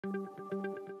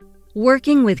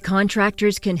Working with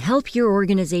contractors can help your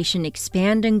organization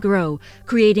expand and grow,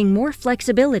 creating more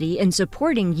flexibility and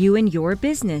supporting you and your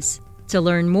business. To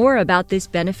learn more about this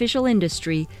beneficial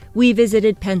industry, we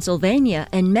visited Pennsylvania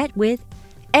and met with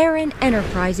Aaron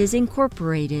Enterprises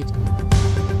Incorporated.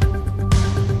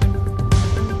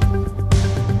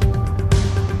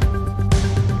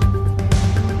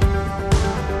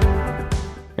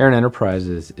 Aaron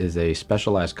Enterprises is a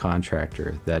specialized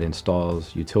contractor that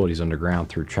installs utilities underground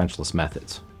through trenchless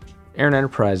methods. Aaron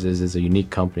Enterprises is a unique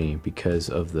company because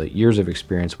of the years of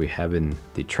experience we have in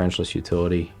the trenchless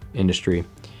utility industry,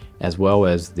 as well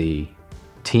as the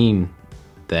team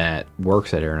that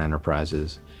works at Aaron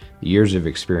Enterprises, the years of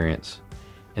experience,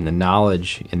 and the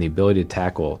knowledge and the ability to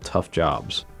tackle tough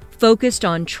jobs. Focused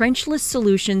on trenchless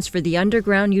solutions for the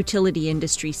underground utility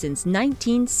industry since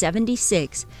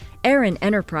 1976, Aaron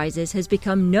Enterprises has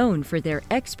become known for their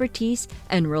expertise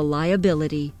and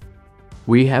reliability.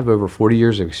 We have over 40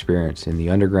 years of experience in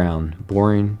the underground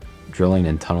boring, drilling,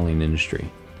 and tunneling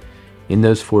industry. In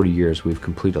those 40 years, we've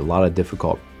completed a lot of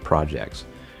difficult projects,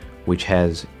 which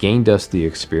has gained us the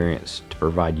experience to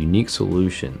provide unique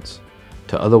solutions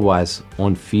to otherwise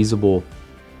unfeasible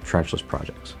trenchless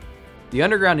projects. The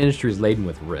underground industry is laden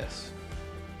with risks.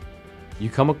 You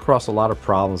come across a lot of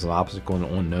problems and obstacles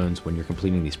and unknowns when you're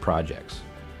completing these projects.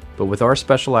 But with our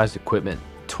specialized equipment,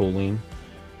 tooling,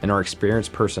 and our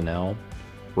experienced personnel,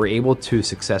 we're able to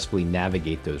successfully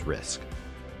navigate those risks.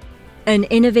 An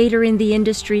innovator in the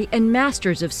industry and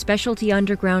masters of specialty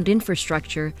underground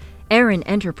infrastructure, Aaron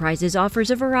Enterprises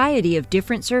offers a variety of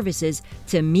different services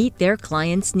to meet their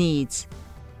clients' needs.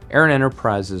 Aaron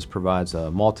Enterprises provides a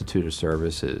multitude of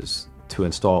services to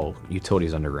install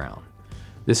utilities underground.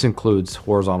 This includes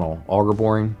horizontal auger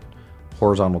boring,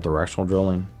 horizontal directional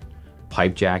drilling,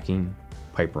 pipe jacking,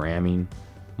 pipe ramming,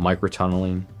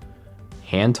 microtunneling,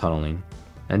 hand tunneling,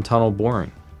 and tunnel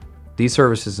boring. These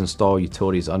services install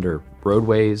utilities under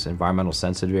roadways, environmental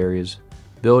sensitive areas,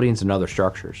 buildings, and other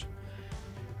structures.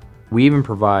 We even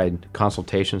provide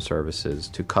consultation services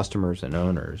to customers and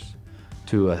owners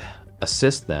to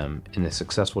assist them in a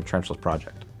successful trenchless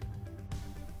project.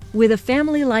 With a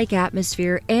family-like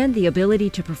atmosphere and the ability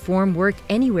to perform work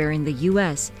anywhere in the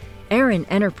U.S., Aaron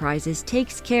Enterprises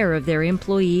takes care of their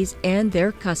employees and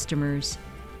their customers.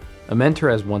 A mentor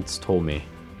has once told me,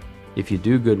 if you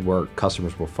do good work,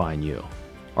 customers will find you.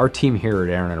 Our team here at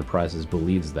Aaron Enterprises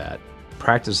believes that,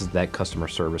 practices that customer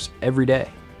service every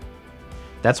day.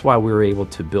 That's why we were able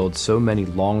to build so many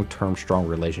long-term strong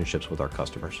relationships with our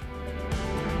customers.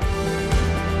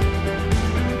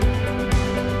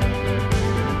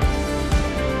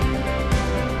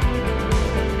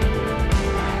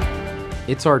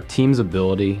 It's our team's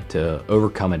ability to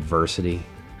overcome adversity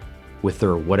with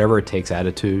their whatever it takes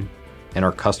attitude and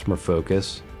our customer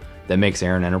focus that makes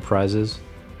Aaron Enterprises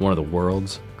one of the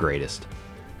world's greatest.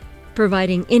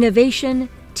 Providing innovation,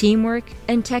 teamwork,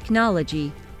 and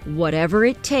technology, whatever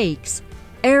it takes,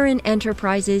 Aaron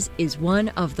Enterprises is one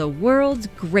of the world's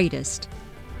greatest.